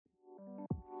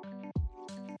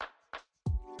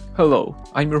Hello,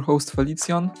 I'm your host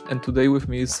Felician, and today with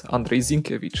me is Andrei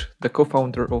Zinkevich, the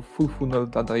co-founder of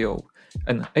FullFunnel.io,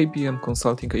 an ABM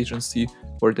consulting agency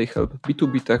where they help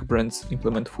B2B tech brands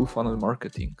implement full funnel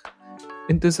marketing.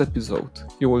 In this episode,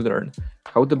 you will learn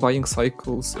how the buying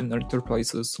cycles in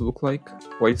enterprises look like,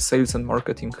 why sales and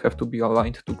marketing have to be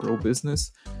aligned to grow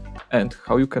business, and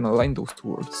how you can align those two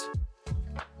words.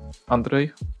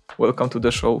 Andrei, welcome to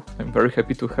the show. I'm very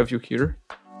happy to have you here.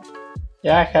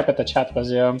 Yeah, happy to chat with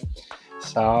you.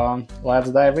 So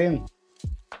let's dive in.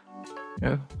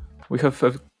 Yeah, we have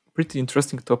a pretty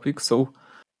interesting topic. So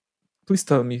please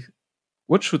tell me,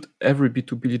 what should every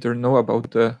B2B leader know about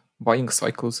the buying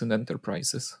cycles in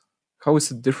enterprises? How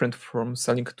is it different from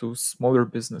selling to smaller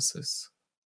businesses?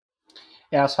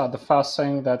 Yeah, so the first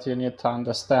thing that you need to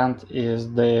understand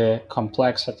is the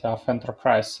complexity of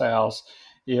enterprise sales.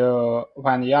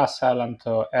 When you are selling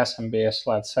to SMBs,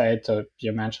 let's say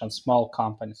you mentioned small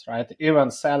companies, right?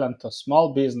 Even selling to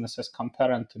small businesses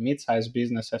comparing to mid-sized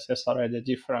businesses is already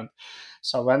different.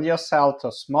 So when you sell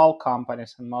to small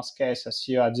companies, in most cases,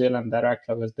 you are dealing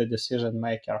directly with the decision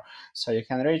maker. So you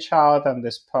can reach out and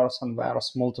this person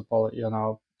wears multiple,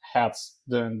 hats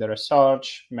doing the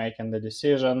research, making the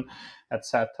decision,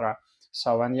 etc.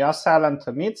 So when you're selling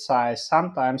to mid-size,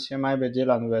 sometimes you might be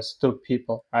dealing with two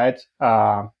people, right?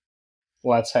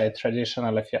 Let's say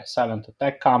traditionally, if you're selling to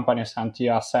tech companies and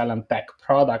you are selling tech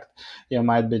product, you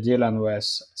might be dealing with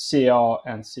CEO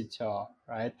and CTO,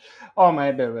 right? Or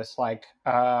maybe with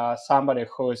somebody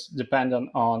who is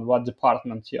dependent on what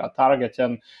department you are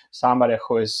targeting, somebody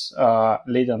who is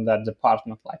leading that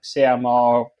department, like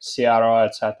CMO, CRO,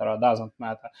 etc. Doesn't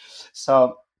matter.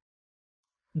 So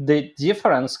the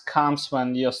difference comes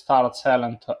when you start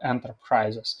selling to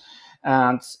enterprises.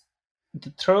 And the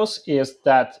truth is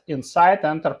that inside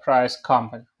enterprise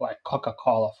company like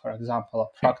Coca-Cola, for example, or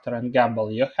Yeah. Procter and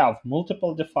Gamble, you have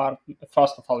multiple departments.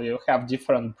 First of all, you have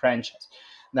different branches.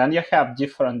 Then you have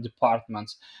different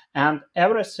departments. And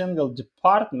every single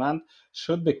department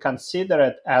should be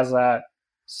considered as a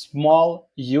small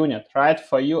unit, right?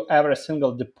 For you, every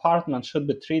single department should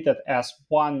be treated as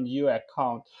one new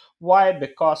account. Why?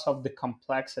 Because of the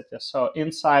complexity. So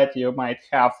inside you might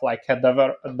have like a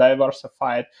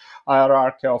diversified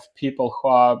hierarchy of people who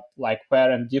are like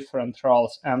wearing different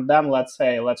roles. And then let's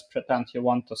pretend you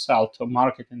want to sell to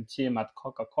marketing team at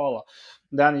Coca-Cola.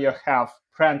 Then you have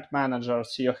brand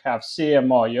managers, you have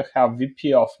CMO, you have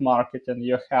VP of marketing,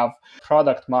 you have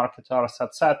product marketers,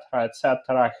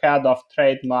 etc., head of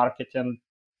trade marketing,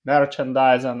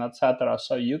 merchandising, etc.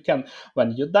 So you can,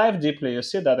 when you dive deeply, you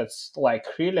see that it's like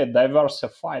really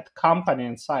diversified company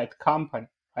inside company,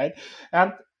 right?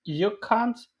 And you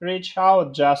can't reach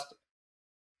out just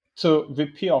to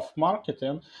VP of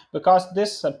marketing because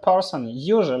this is a person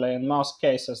usually in most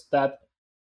cases that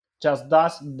just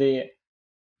does the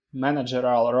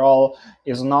managerial role,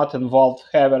 is not involved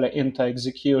heavily into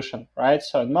execution, right?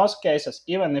 So in most cases,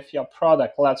 even if your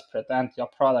product, let's pretend your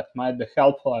product might be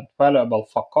helpful and valuable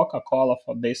for Coca-Cola,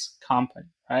 for this company,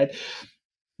 right?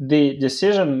 The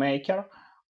decision maker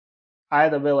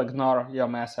either will ignore your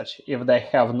message if they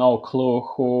have no clue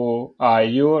who are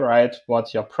you, right,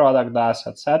 what your product does,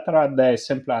 etc. They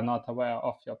simply are not aware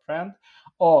of your brand.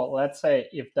 Or let's say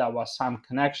if there was some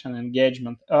connection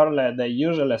engagement earlier, they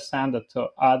usually send it to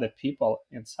other people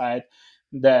inside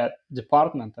the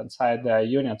department, inside the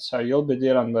unit. So you'll be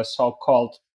dealing with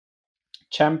so-called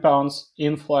champions,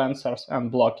 influencers,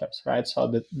 and blockers, right?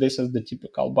 So this is the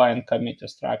typical buying committee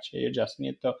structure. You just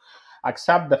need to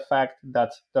accept the fact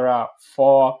that there are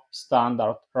four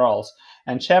standard roles.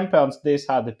 And champions, these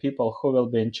are the people who will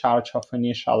be in charge of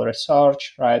initial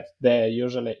research, right? They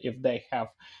usually,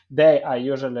 they are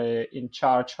usually in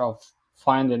charge of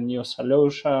finding new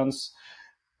solutions,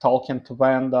 talking to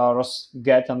vendors,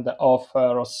 getting the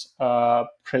offers,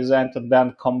 presenting,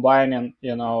 then combining,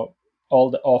 all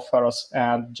the offers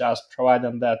and just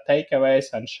providing their takeaways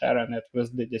and sharing it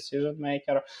with the decision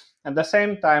maker. At the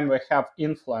same time, we have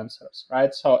influencers,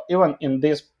 right? So even in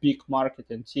this big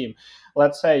marketing team,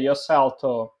 let's say you sell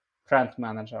to brand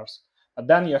managers, but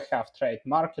then you have trade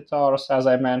marketers, as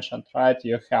I mentioned, right?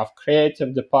 You have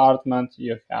creative department,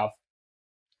 you have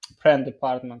brand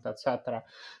department, etc.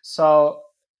 So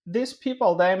these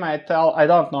people, they might tell, I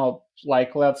don't know,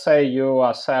 like let's say you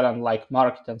are selling like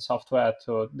marketing software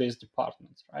to these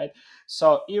departments, right?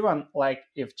 So even like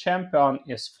if champion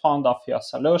is fond of your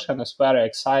solution, is very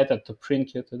excited to bring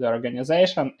you to the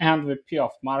organization, and VP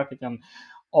of marketing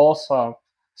also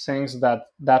thinks that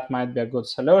that might be a good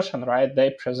solution, right?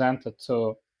 They present it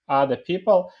to other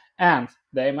people, and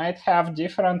they might have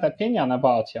different opinion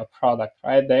about your product,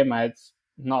 right? They might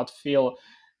not feel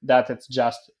that it's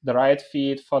just the right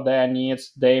fit for their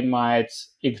needs, they might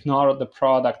ignore the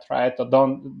product, right? Or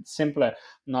don't simply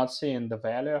not seeing the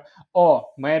value. Or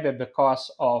maybe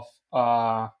because of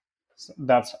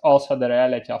that's also the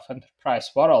reality of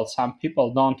enterprise world. Some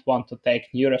people don't want to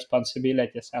take new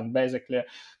responsibilities, and basically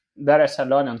there is a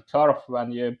learning curve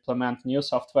when you implement new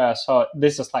software. So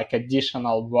this is like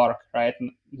additional work, right? Yeah.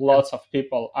 Lots of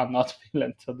people are not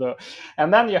willing to do.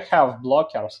 And then you have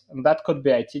blockers, and that could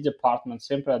be IT department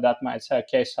simply that might say,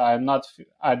 okay, so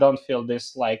I don't feel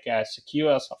this like a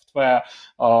secure software,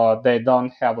 or they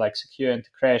don't have like secure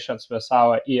integrations with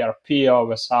our ERP or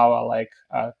with our like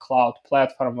cloud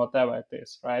platform, whatever it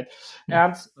is, right? Yeah.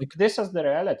 And Like, this is the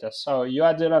reality. So you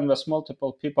are dealing with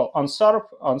multiple people on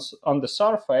the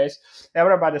surface.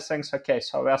 Everybody thinks, okay,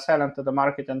 so we are selling to the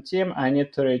marketing team. I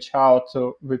need to reach out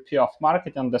to VP of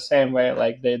marketing the same way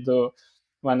like they do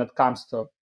when it comes to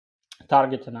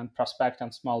targeting and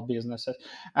prospecting small businesses.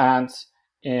 And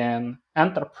in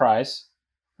enterprise,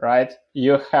 right,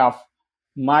 you have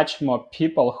much more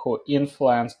people who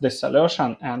influence the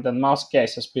solution, and in most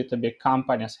cases B2B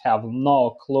companies have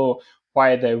no clue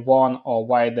why they won or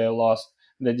why they lost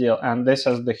the deal. And this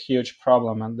is the huge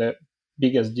problem and the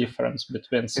biggest yeah. difference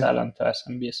between Yeah. selling to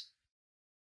SMBs.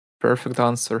 Perfect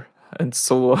answer. And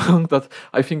so long that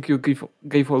I think you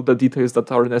gave all the details that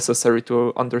are necessary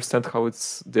to understand how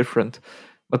it's different.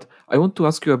 But I want to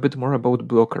ask you a bit more about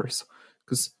blockers,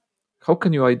 because how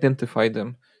can you identify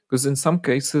them? Because in some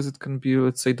cases it can be,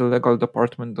 let's say, the legal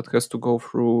department that has to go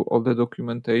through all the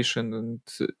documentation and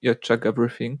yeah, check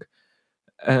everything.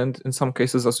 And in some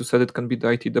cases, as you said, it can be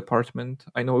the IT department.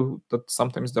 I know that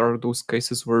sometimes there are those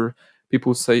cases where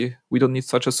people say, we don't need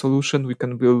such a solution. We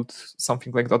can build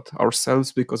something like that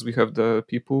ourselves because we have the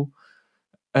people.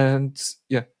 And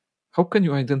yeah, how can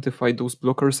you identify those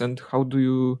blockers, and how do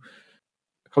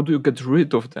you get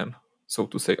rid of them, so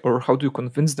to say, or how do you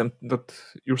convince them that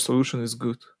your solution is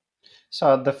good?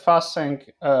 So the first thing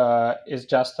is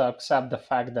just to accept the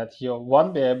fact that you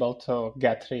won't be able to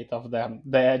get rid of them.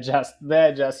 They're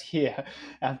just here,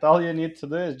 and all you need to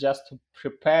do is just to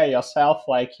prepare yourself,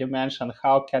 like you mentioned.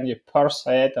 How can you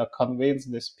persuade or convince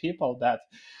these people that,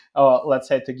 or let's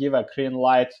say, to give a green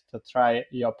light to try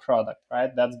your product,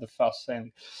 right? That's the first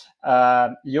thing.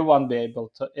 You won't be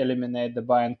able to eliminate the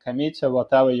buying committee,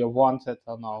 whatever you wanted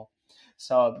or no.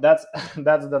 So that's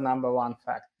that's the number one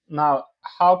fact. Now,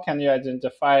 how can you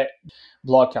identify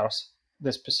blockers,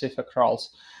 the specific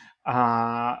roles?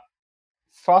 Uh,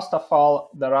 First of all,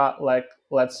 there are like,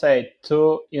 let's say,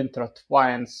 two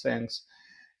intertwined things.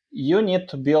 You need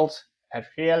to build a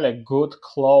really good,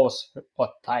 close or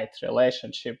tight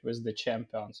relationship with the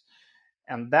champions.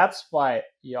 And that's why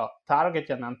your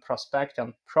targeting and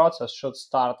prospecting process should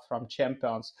start from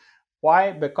champions.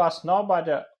 Why? Because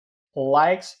nobody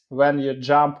likes when you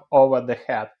jump over the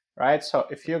head, right? So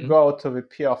if you Mhm. go to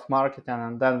VP of marketing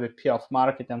and then VP of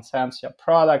marketing sends your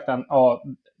product and or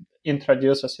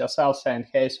introduces yourself saying,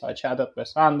 hey, so I chatted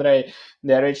with Andrei,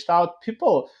 they reached out,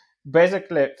 people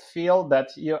basically feel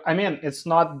that you, I mean, it's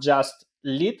not just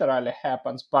literally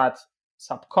happens, but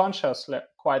subconsciously,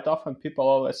 quite often people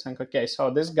always think, okay,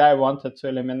 so this guy wanted to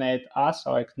eliminate us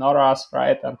or ignore us,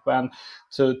 right? And when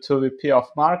to VP of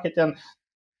marketing,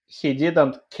 he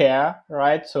didn't care,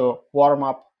 right, to warm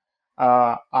up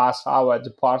us, our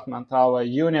department, our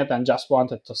unit, and just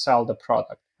wanted to sell the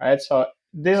product, right? So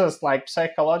this is like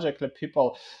psychologically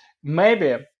people,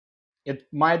 maybe it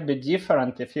might be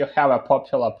different if you have a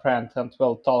popular brand, and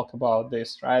we'll talk about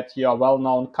this, right? You're a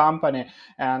well-known company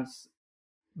and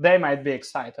they might be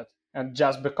excited, and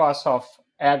just because of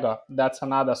ego, that's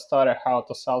another story how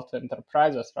to sell to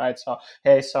enterprises, right? So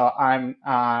hey, so I'm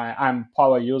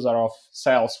power user of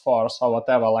Salesforce or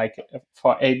whatever, like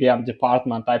for ABM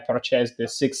department I purchased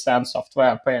this 6 cents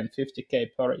software paying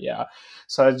 50K per year.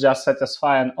 So it's just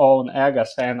satisfying own ego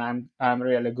saying I'm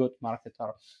really good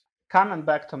marketer. Coming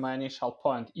back to my initial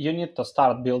point, you need to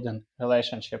start building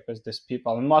relationship with these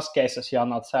people. In most cases, you're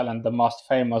not selling the most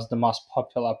famous, the most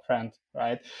popular brand,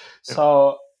 right? Yeah.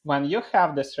 So when you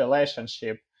have this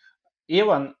relationship,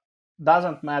 even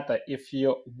doesn't matter if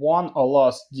you won or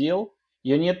lost deal,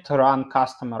 you need to run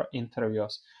customer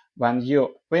interviews. When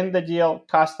you win the deal,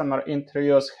 customer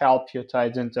interviews help you to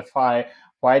identify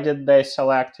why did they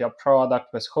select your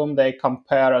product, with whom they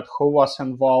compared, who was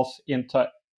involved into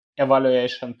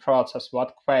evaluation process,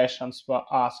 what questions were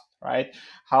asked, right?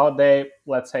 How they,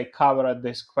 let's say, covered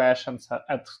these questions,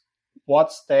 at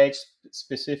what stage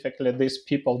specifically these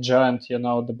people joined,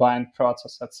 the buying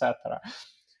process, etc.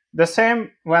 The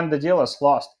same when the deal is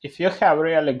lost. If you have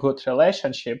really good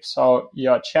relationship, so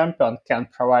your champion can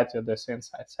provide you this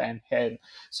insight saying, hey,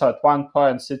 so at one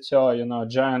point CTO,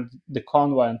 joined the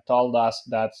convoy and told us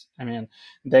that,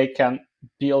 they can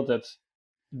build it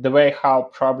the way how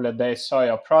probably they saw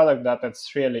your product, that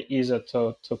it's really easy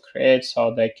to create,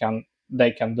 so they can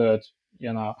do it,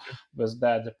 with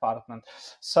their department.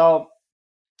 So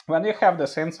when you have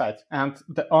this insight, and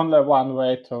the only one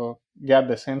way to get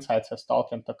this insights is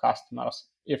talking to customers.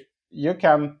 If you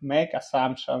can make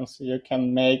assumptions, you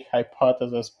can make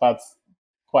hypotheses, but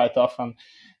quite often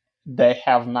they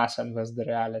have nothing with the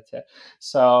reality.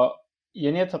 So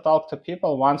you need to talk to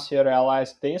people. Once you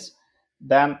realize this,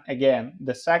 then again,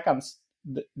 the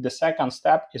second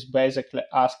step is basically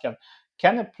asking,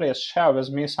 can you please share with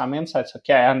me some insights?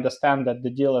 Okay, I understand that the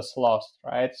deal is lost,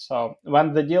 right? So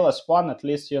when the deal is won, at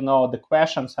least you know the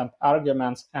questions and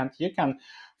arguments, and you can,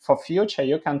 for future,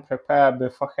 you can prepare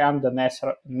beforehand the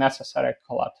necessary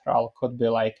collateral. Could be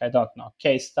like, I don't know,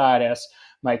 case studies,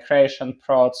 migration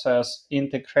process,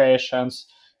 integrations,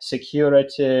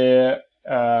 security,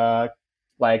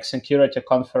 like security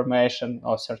confirmation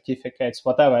or certificates,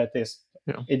 whatever it is.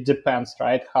 Yeah. It depends,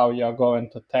 right, how you're going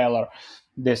to tailor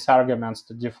these arguments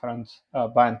to different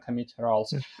buying committee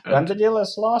roles. Yeah. When the deal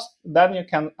is lost, then you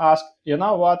can ask, you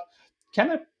know what,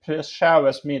 can you please share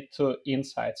with me two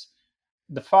insights?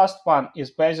 The first one is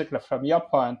basically from your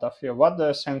point of view, what do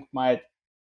you think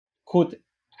could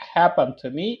happen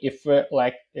to me if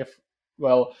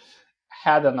well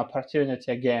had an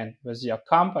opportunity again with your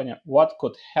company? What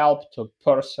could help to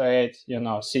persuade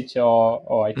CTO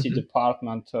or IT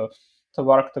department to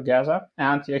work together?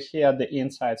 And you hear the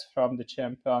insights from the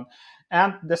champion.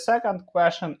 And the second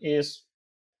question is,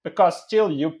 because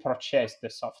still you purchase the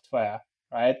software,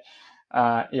 right?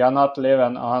 You're not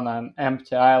living on an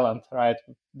empty island, right?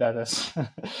 That is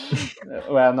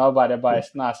where nobody buys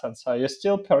nothing. So you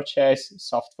still purchase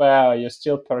software, you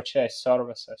still purchase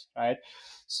services, right?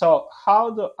 So how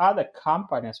do other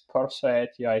companies persuade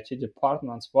your IT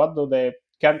departments? What do they?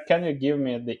 Can you give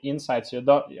me the insights?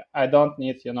 I don't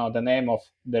need the name of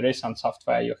the recent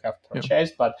software you have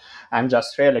purchased, but I'm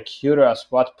just really curious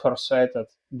what persuaded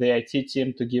the IT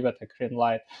team to give it a green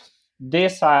light.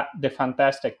 These are the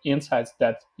fantastic insights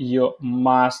that you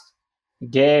must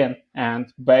gain,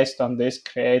 and based on this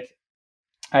create.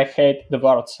 I hate the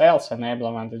word sales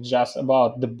enablement. It's just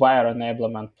about the buyer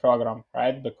enablement program,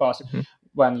 right? Because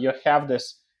when you have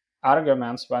these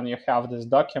arguments, when you have these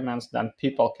documents, then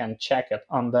people can check it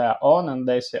on their own and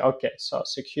they say, okay, so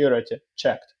security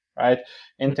checked, right?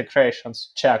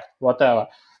 Integrations checked, whatever.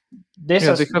 They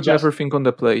have everything on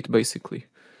the plate, basically.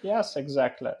 Yes,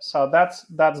 exactly. So that's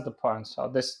the point. So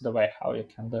this is the way how you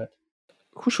can do it.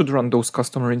 Who should run those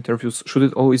customer interviews? Should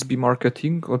it always be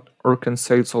marketing, or can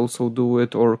sales also do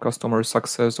it, or customer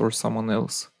success, or someone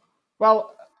else?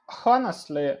 Well,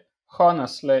 honestly,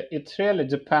 it really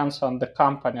depends on the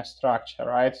company structure,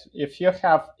 right? If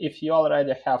you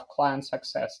already have client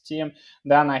success team,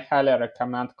 then I highly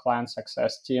recommend client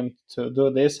success team to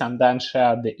do this and then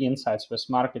share the insights with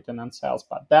marketing and sales.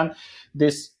 But then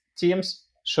these teams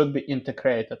should be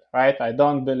integrated, right? I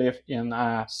don't believe in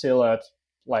siloed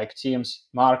like teams,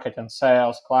 marketing,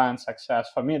 sales, client success.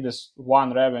 For me, this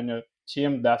one revenue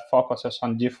team that focuses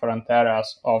on different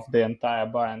areas of the entire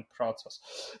buying process.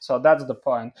 So that's the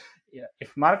point.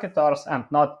 If marketers, and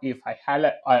not if,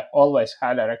 I always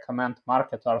highly recommend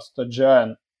marketers to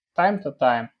join time to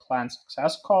time client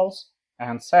success calls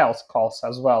and sales calls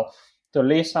as well, to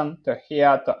listen, to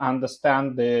hear, to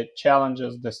understand the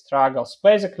challenges, the struggles,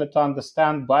 basically to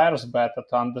understand buyers better,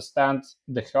 to understand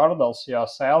the hurdles your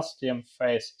sales team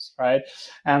faces, right?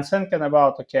 And thinking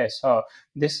about, okay, so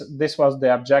this was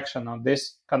the objection, or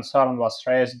this concern was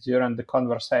raised during the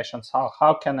conversations.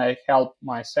 How can I help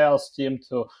my sales team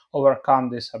to overcome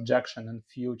this objection in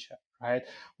future, right?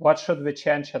 What should we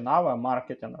change in our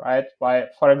marketing, right? Why,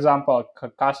 for example,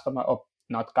 customer, or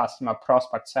not customer,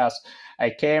 prospect says, I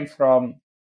came from,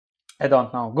 I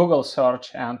don't know, Google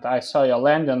search, and I saw your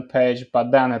landing page,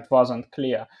 but then it wasn't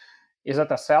clear. Is it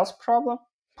a sales problem?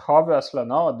 Obviously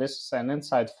no. This is an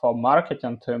insight for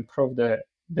marketing to improve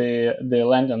the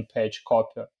landing page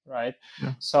copy, right?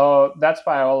 Yeah. So that's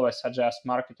why I always suggest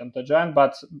marketing to join.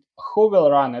 But who will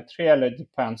run it really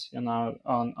depends,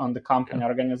 on the company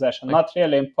organization. Not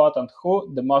really important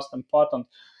who. The most important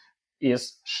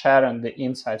is sharing the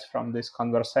insights from these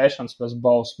conversations with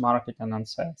both marketing and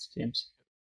sales teams.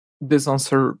 This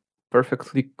answer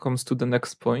perfectly comes to the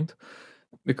next point,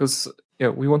 because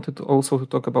we wanted also to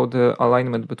talk about the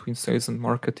alignment between sales and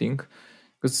marketing,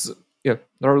 because Yeah,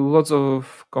 there are lots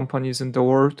of companies in the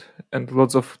world and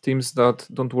lots of teams that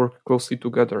don't work closely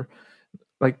together.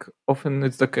 Like often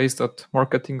it's the case that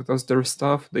marketing does their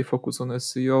stuff, they focus on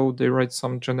SEO, they write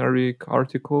some generic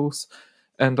articles,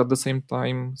 and at the same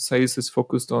time sales is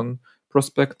focused on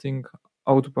prospecting,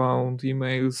 outbound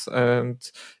emails,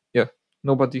 and yeah,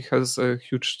 nobody has a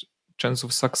huge chance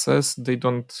of success. They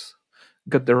don't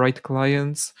get the right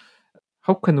clients.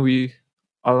 How can we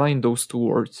align those two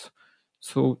words?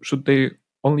 So should they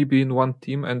only be in one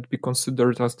team and be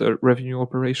considered as the revenue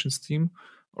operations team,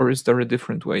 or is there a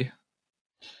different way?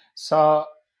 So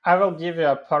I will give you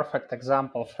a perfect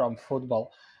example from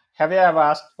football. Have you ever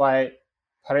asked why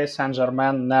Paris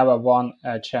Saint-Germain never won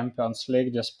a Champions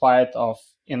League despite of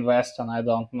investing, I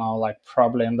don't know, like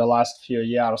probably in the last few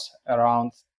years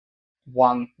around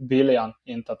 1 billion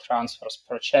into transfers,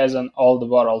 purchasing all the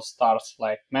world stars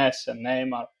like Messi,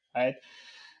 Neymar, right?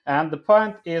 And the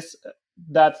point is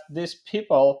that these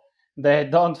people, they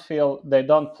don't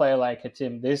play like a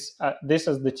team. This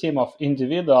is the team of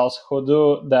individuals who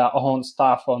do their own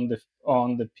stuff on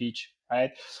the pitch,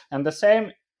 right? And the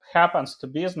same happens to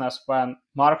business when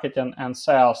marketing and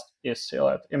sales is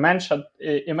sealed.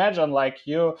 Imagine like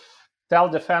you tell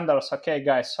defenders, okay,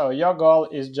 guys, so your goal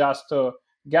is just to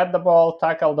get the ball,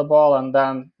 tackle the ball, and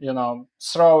then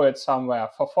throw it somewhere.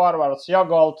 For forwards, your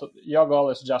goal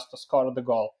is just to score the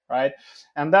goal, right?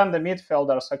 And then the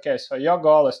midfielders, okay, so your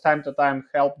goal is time to time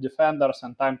help defenders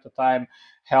and time to time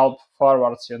help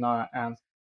forwards, and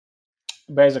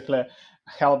basically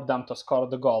help them to score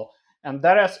the goal. And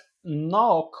there is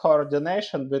no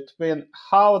coordination between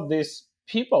how these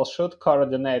people should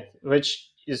coordinate, which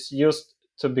is used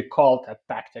to be called a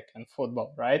tactic in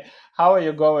football, right? How are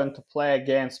you going to play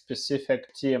against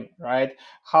specific team, right?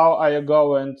 How are you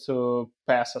going to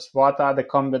passes? What are the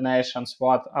combinations?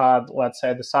 What are, let's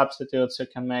say, the substitutes you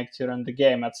can make during the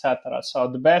game, etc.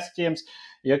 So the best teams,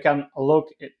 you can look,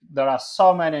 there are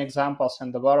so many examples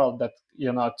in the world that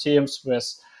teams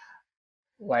with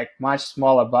like much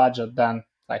smaller budget than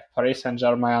like Paris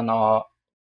Saint-Germain or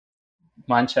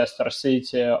Manchester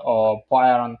City or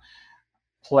Bayern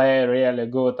play really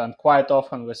good. And quite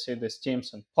often we see these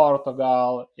teams in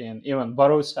Portugal, in even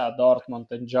Borussia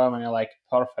Dortmund in Germany, like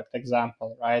perfect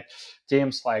example, right?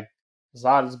 Teams like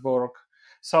Salzburg.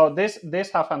 So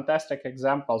these are fantastic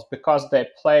examples because they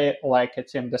play like a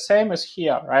team. The same is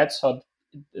here, right? So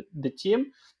the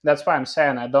team, that's why I'm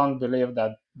saying I don't believe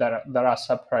that there are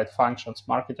separate functions,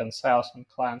 marketing, sales, and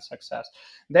client success.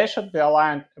 They should be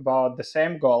aligned about the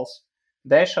same goals.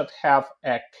 They should have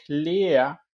a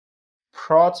clear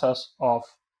process of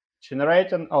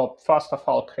generating, or first of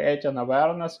all, creating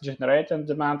awareness, generating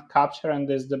demand, capturing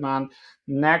this demand.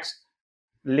 Next,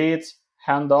 leads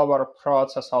handover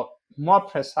process, or more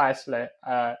precisely,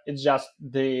 it's just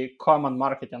the common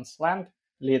marketing slang,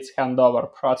 leads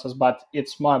handover process, but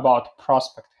it's more about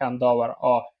prospect handover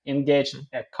or engaged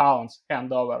accounts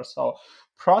handover. So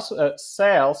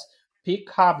sales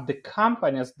pick up the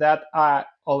companies that are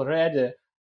already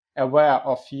aware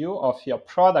of you, of your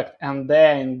product, and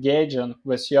they're engaging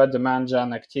with your demand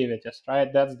gen activities,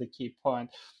 right? That's the key point.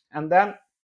 And then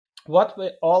what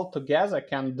we all together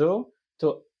can do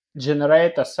to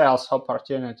generate a sales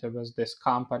opportunity with this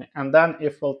company. And then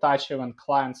if we'll touch even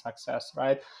client success,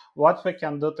 right? What we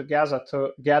can do together to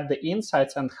get the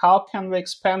insights, and how can we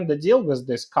expand the deal with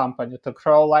this company to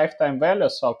grow lifetime value,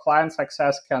 so client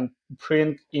success can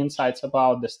bring insights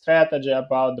about the strategy,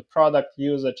 about the product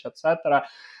usage, etc.,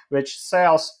 which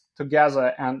sales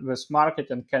together and with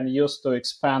marketing can use to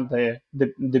expand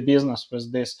the business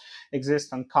with this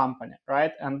existing company,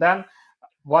 right? And then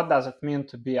what does it mean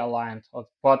to be aligned?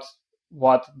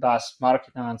 What does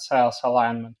marketing and sales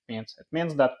alignment means? It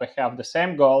means that we have the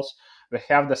same goals, we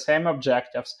have the same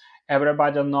objectives,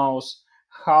 everybody knows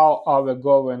how are we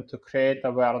going to create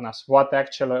awareness, what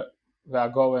actually we are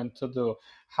going to do,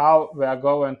 how we are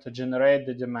going to generate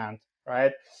the demand,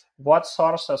 right? What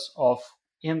sources of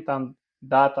intent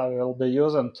data will be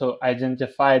using to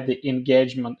identify the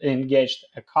engaged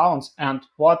accounts, and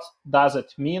what does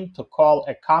it mean to call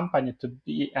a company to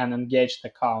be an engaged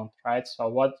account, right? So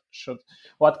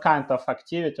what kind of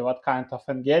activity, what kind of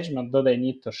engagement do they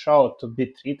need to show to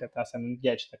be treated as an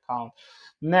engaged account?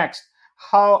 Next,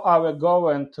 how are we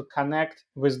going to connect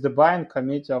with the buying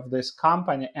committee of this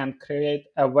company and create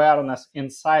awareness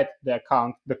inside the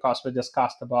account? Because we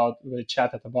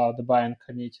chatted about the buying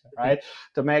committee, right?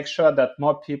 To make sure that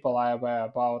more people are aware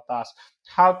about us.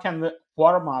 How can we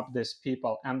warm up these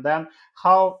people? And then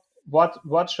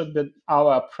what should be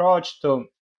our approach to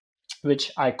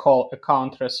which I call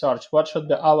account research. What should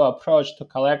be our approach to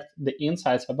collect the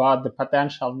insights about the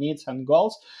potential needs and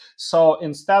goals? So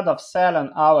instead of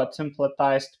selling our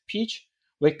templatized pitch,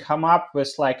 we come up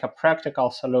with like a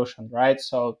practical solution, right?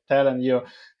 So telling you,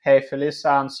 hey,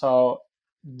 Felician, so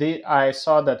I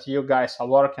saw that you guys are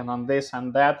working on this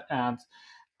and that, and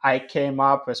I came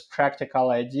up with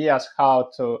practical ideas how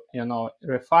to,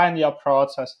 refine your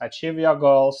process, achieve your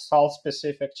goals, solve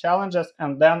specific challenges,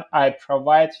 and then I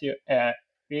provide you a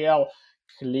real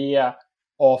clear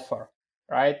offer,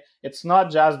 right? It's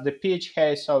not just the pitch,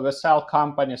 hey, so we sell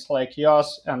companies like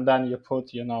yours, and then you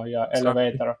put, your Exactly.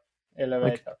 Like,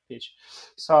 elevator pitch.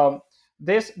 So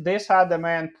these are the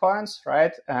main points,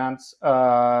 right? And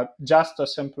just to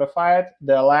simplify it,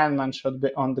 the alignment should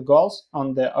be on the goals,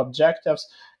 on the objectives,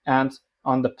 and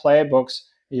on the playbooks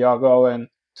you are going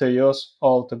to use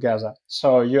all together.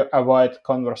 So you avoid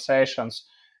conversations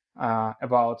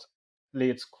about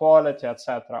leads quality,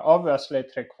 etc. Obviously,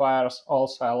 it requires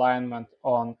also alignment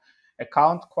on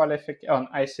account qualification, on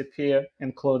ICP,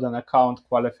 including account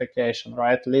qualification,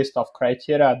 right? List of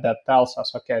criteria that tells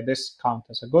us, okay, this account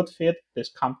is a good fit, this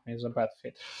company is a bad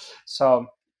fit. So,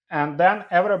 and then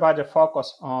everybody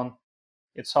focus on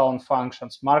its own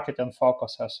functions. Marketing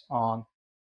focuses on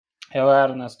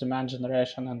awareness, demand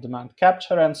generation, and demand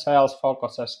capture, and sales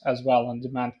focuses as well on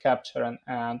demand capture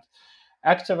and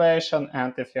activation.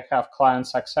 And if you have client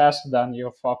success, then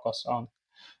you focus on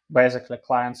basically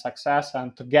client success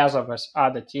and together with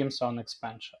other teams on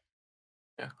expansion.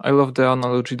 yeah, I love the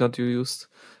analogy that you used.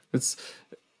 It's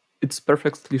it's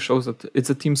perfectly shows that it's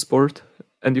a team sport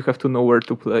and you have to know where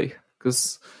to play.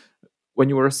 Because when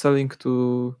you were selling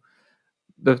to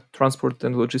the transport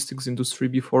and logistics industry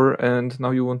before and now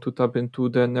you want to tap into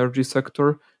the energy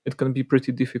sector, it can be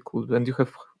pretty difficult and you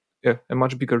have a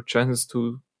much bigger chance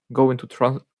to go into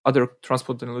other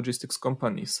transport and logistics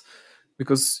companies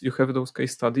because you have those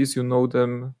case studies, you know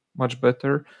them much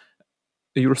better,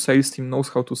 your sales team knows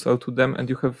how to sell to them, and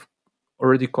you have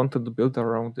already content built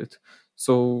around it.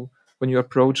 So when you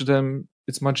approach them,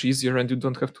 it's much easier and you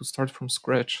don't have to start from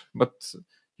scratch. But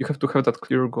you have to have that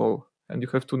clear goal and you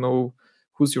have to know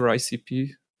who's your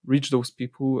ICP, reach those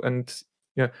people, and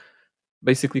yeah,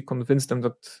 basically convince them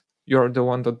that you're the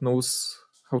one that knows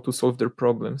how to solve their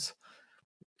problems.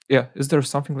 Yeah, is there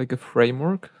something like a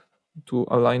framework to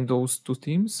align those two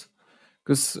teams?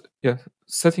 Because yeah,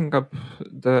 setting up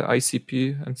the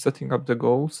ICP and setting up the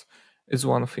goals is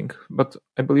one thing, but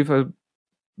I believe a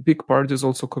big part is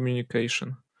also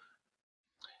communication.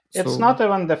 It's So not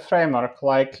even the framework,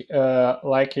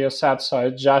 like you said. So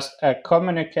it's just a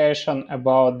communication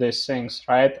about these things,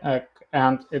 right?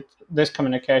 And this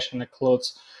communication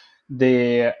includes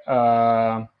the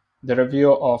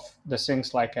review of the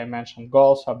things like I mentioned: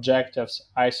 goals, objectives,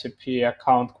 ICP,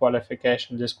 account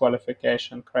qualification,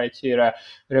 disqualification criteria.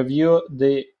 Review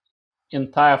the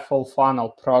entire full funnel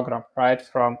program, right,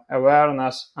 from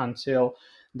awareness until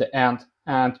the end,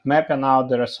 and mapping out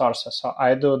the resources. So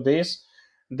I do this.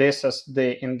 This is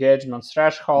the engagement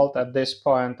threshold. At this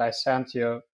point, I sent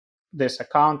you this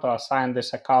account or assign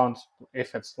this account.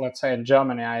 If it's, let's say, in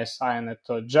Germany, I assign it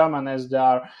to German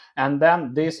SDR. And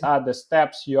then these are the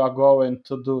steps you are going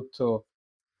to do to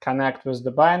connect with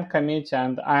the buying committee.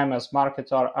 And I'm, as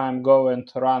marketer, I'm going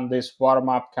to run these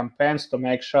warm-up campaigns to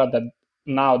make sure that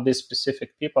now these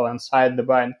specific people inside the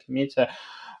buying committee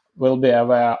will be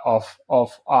aware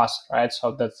of us, right?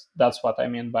 So that's what I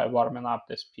mean by warming up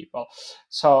these people.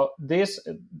 So this,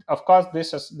 of course,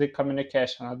 this is the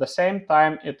communication. At the same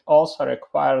time, it also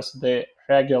requires the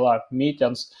regular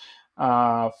meetings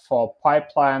for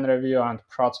pipeline review and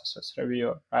processes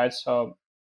review, right? So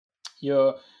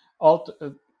you all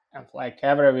and like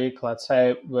every week, let's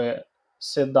say, we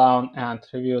sit down and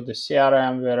review the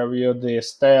CRM, we review the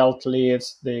stale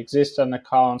leads, the existing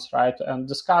accounts, right, and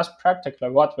discuss practically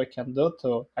what we can do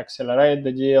to accelerate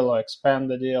the deal or expand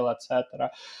the deal, etc.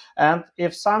 And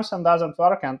if something doesn't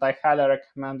work, and I highly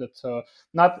recommend it to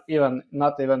not even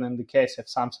in the case if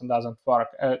something doesn't work,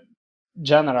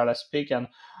 generally speaking,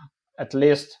 at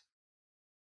least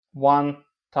one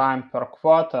time per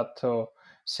quarter to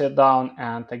sit down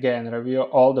and again review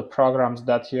all the programs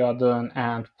that you are doing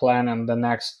and planning the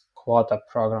next quarter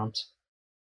programs.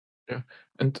 yeah,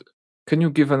 and can you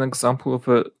give an example of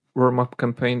a warm-up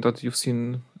campaign that you've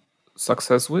seen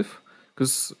success with?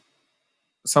 Because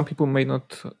some people may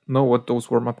not know what those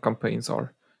warm-up campaigns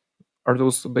are. Are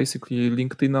those basically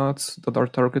LinkedIn ads that are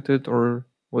targeted, or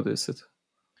what is it?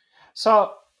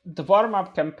 So the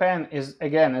warm-up campaign is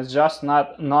just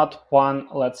not one,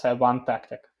 let's say, one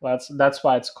tactic. That's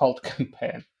why it's called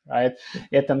campaign, right?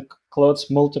 It includes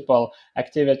multiple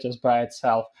activities by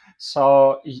itself.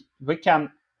 So we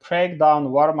can break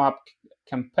down warm-up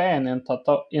campaign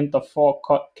into four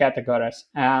categories,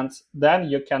 and then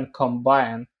you can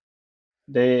combine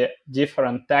the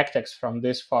different tactics from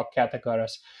these four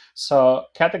categories. So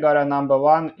category number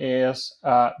one is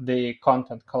the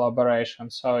content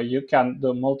collaboration. So you can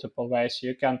do multiple ways.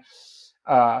 You can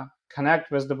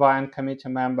connect with the buying committee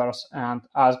members and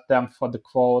ask them for the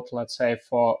quote, let's say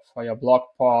for your blog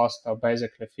post, or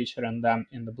basically featuring them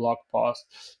in the blog post.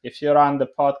 If you run the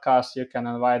podcast, you can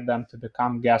invite them to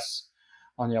become guests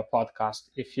on your podcast.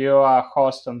 If you are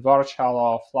hosting virtual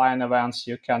or offline events,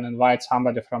 you can invite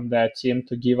somebody from their team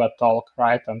to give a talk,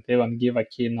 right, and even give a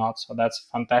keynote. So that's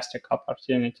a fantastic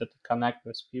opportunity to connect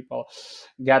with people,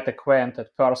 get acquainted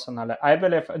personally. I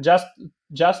believe,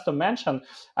 just to mention,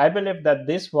 I believe that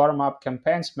these warm-up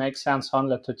campaigns make sense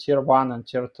only to tier 1 and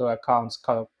tier 2 accounts.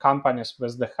 Companies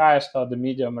with the highest or the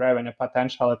medium revenue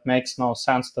potential, it makes no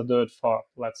sense to do it for,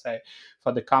 let's say,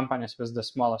 for the companies with the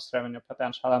smallest revenue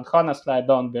potential. And honestly, I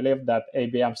don't believe that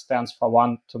ABM stands for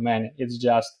one to many. It's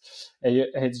just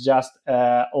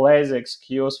a lazy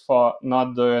excuse for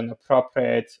not doing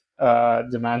appropriate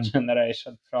demand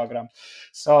generation program.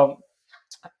 So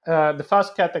the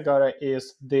first category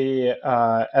is the,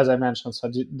 as I mentioned,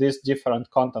 so these different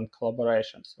content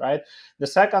collaborations, right? The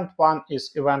second one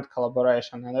is event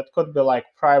collaboration, and it could be like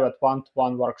private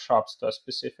one-to-one workshops to a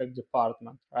specific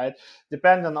department, right?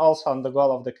 Depending also on the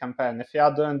goal of the campaign. If you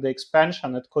are doing the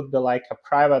expansion, it could be like a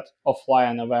private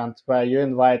offline event where you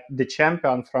invite the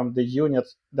champion from the unit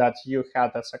that you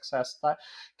had a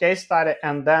case study,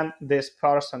 and then this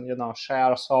person,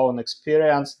 shares own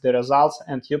experience, the results,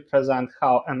 and you present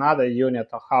how another unit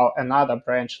or how another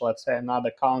branch, let's say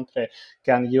another country,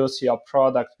 can use your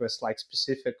product with like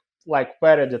specific, like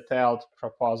very detailed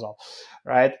proposal,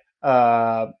 right?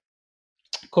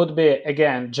 Could be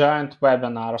again joint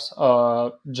webinars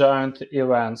or joint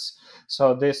events,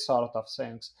 so this sort of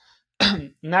things.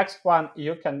 Next one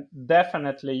you can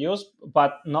definitely use,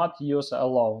 but not use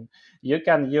alone. You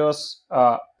can use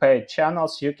paid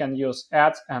channels, you can use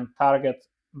ads and target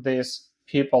these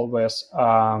people with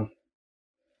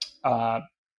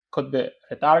could be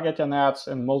retargeting ads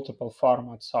in multiple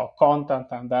formats, so content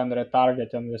and then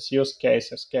retargeting with use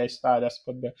cases, case studies,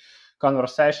 could be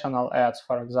conversational ads,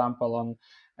 for example, on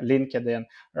LinkedIn,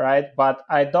 right? But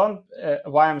I don't,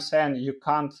 why I'm saying you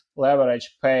can't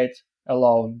leverage paid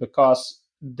alone, because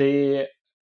the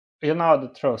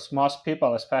truth, most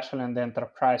people, especially in the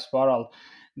enterprise world,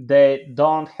 they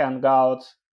don't hang out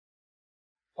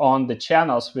on the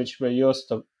channels which we use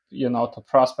to to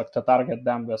prospect, to target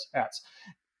them with ads.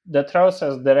 The truth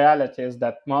is, the reality is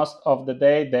that most of the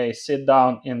day they sit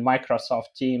down in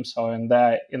Microsoft Teams or in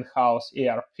their in-house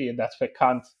ERP that we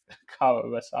can't cover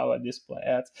with our display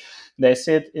ads. They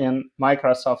sit in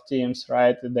Microsoft Teams,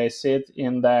 right? They sit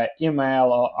in the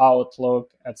email or Outlook,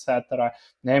 etc.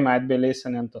 They might be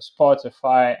listening to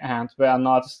Spotify, and we are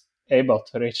not able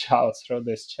to reach out through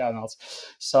these channels.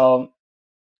 So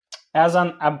as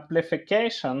an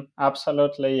amplification,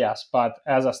 absolutely yes, but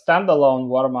as a standalone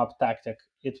warm-up tactic,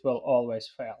 it will always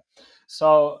fail.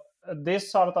 So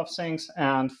these sort of things.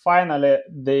 And finally,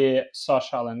 the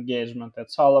social engagement.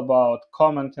 It's all about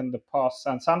commenting the posts.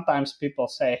 And sometimes people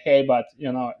say, hey, but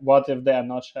what if they are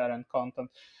not sharing content?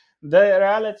 The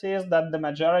reality is that the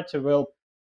majority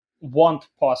won't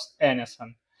post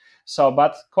anything. So,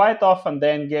 but quite often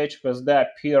they engage with their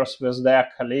peers, with their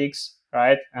colleagues,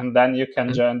 right? And then you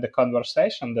can join the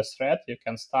conversation, the thread. You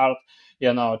can start,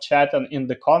 chatting in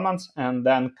the comments, and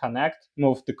then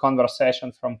move the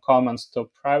conversation from comments to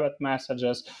private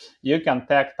messages. You can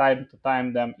tag time to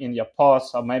time them in your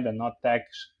posts, or maybe not tag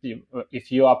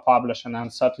if you are publishing.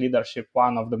 And thought leadership,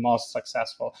 one of the most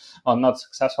successful, or not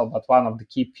successful, but one of the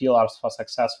key pillars for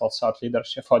successful thought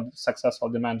leadership, for successful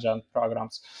demand gen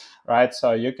programs, right?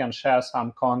 So you can share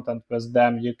some content with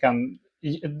them.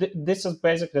 This is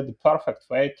basically the perfect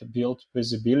way to build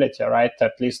visibility, right?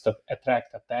 At least to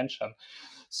attract attention.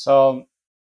 So,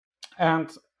 and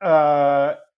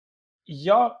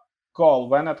your goal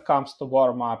when it comes to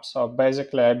warm up, so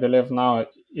basically I believe now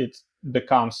it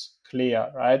becomes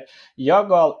clear, right? Your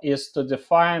goal is to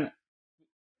define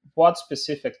what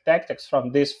specific tactics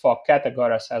from these four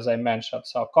categories, as I mentioned.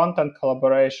 So content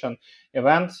collaboration,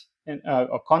 event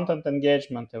or content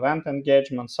engagement, event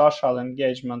engagement, social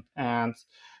engagement, and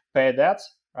paid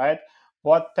ads, right?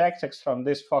 What tactics from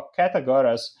these four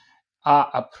categories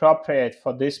are appropriate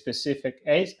for this specific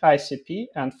ICP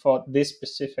and for this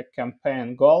specific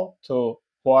campaign goal to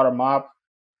warm up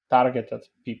targeted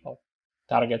people,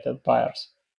 targeted buyers.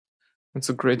 It's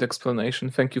a great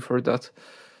explanation. Thank you for that.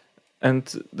 And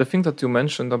the thing that you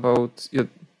mentioned about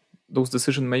those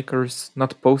decision makers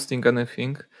not posting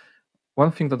anything,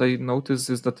 one thing that I notice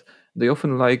is that they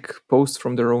often like posts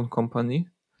from their own company,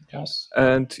 Yes.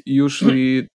 and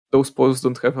usually those posts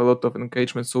don't have a lot of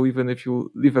engagement. So even if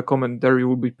you leave a comment there, you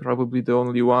will be probably the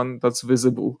only one that's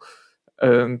visible,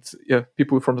 and yeah,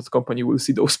 people from that company will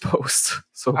see those posts.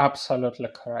 So Absolutely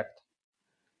correct.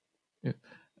 yeah.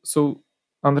 So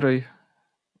Andrei,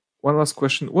 one last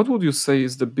question: what would you say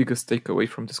is the biggest takeaway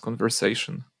from this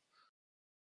conversation?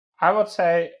 I would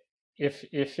say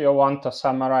if you want to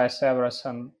summarize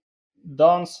everything,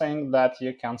 don't think that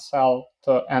you can sell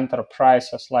to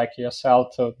enterprises like you sell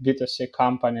to B2C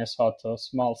companies or to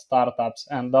small startups,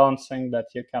 and don't think that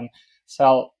you can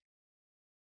sell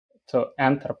to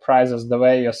enterprises the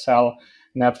way you sell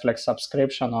Netflix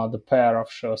subscription or the pair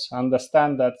of shoes.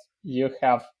 Understand that you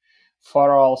have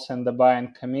four roles in the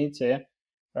buying committee,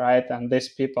 right? And these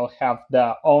people have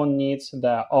their own needs,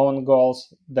 their own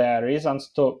goals, their reasons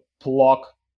to block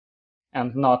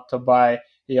and not to buy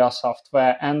your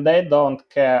software. And they don't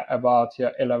care about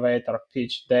your elevator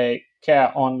pitch. They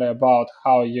care only about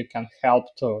how you can help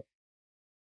to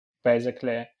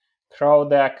basically grow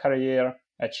their career,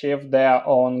 achieve their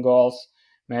own goals,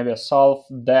 maybe solve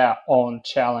their own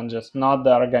challenges, not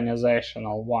the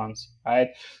organizational ones, right?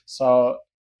 So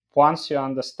once you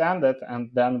understand it, and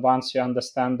then once you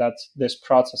understand that this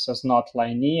process is not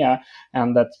linear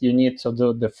and that you need to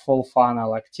do the full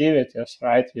funnel activities,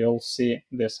 right, you'll see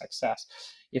the success.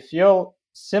 If you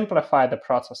simplify the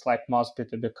process like most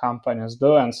B2B companies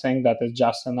do and think that it's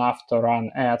just enough to run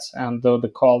ads and do the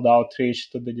cold outreach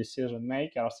to the decision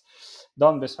makers,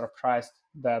 don't be surprised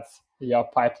that your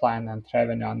pipeline and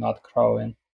revenue are not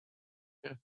growing.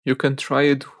 Yeah. You can try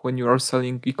it when you are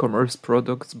selling e-commerce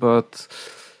products, but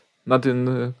not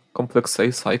in complex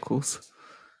sales cycles.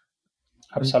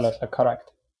 And Absolutely correct.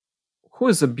 who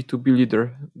is a B2B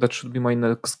leader that should be my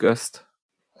next guest?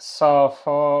 So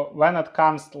for when it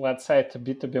comes, let's say, to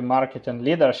B2B marketing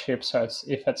leadership, so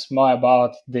if it's more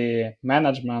about the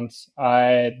management,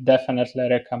 I definitely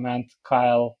recommend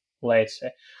Kyle Lacey,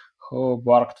 who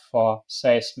worked for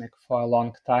Seismic for a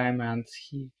long time, and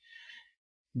he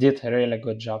did a really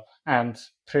good job. And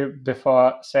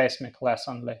before Seismic less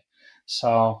only,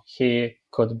 so he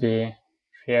could be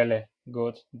really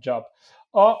good job.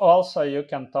 Or also you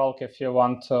can talk if you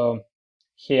want to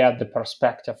hear the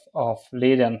perspective of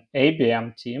leading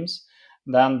ABM teams,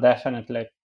 then definitely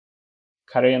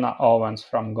Karina Owens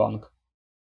from Gong.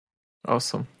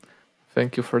 Awesome.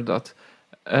 Thank you for that.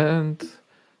 And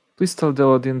please tell the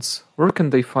audience where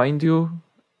can they find you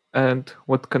and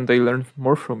what can they learn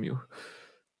more from you?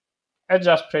 It's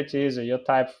just pretty easy. You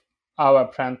type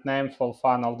our brand name,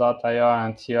 fullfunnel.io,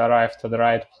 and you arrive to the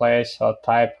right place, or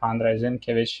type Andrei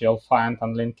Zinkevich. You'll find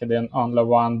on LinkedIn only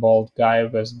one bold guy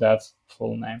with that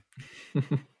full name.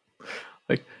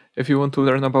 Like, if you want to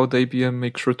learn about ABM,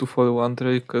 make sure to follow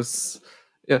Andrei because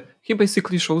yeah, he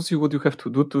basically shows you what you have to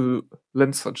do to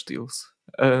land such deals,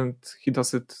 and he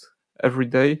does it every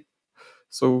day.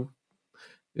 So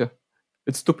yeah,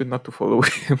 it's stupid not to follow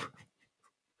him.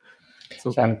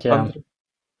 So Thank you. Andrei,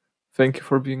 thank you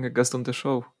for being a guest on the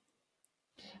show.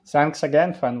 Thanks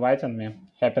again for inviting me.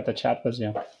 Happy to chat with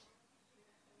you.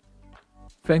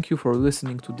 Thank you for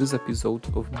listening to this episode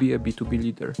of Be a B2B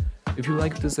Leader. If you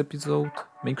liked this episode,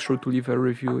 make sure to leave a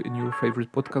review in your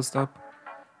favorite podcast app.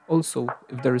 Also,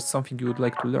 if there is something you would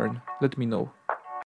like to learn, let me know.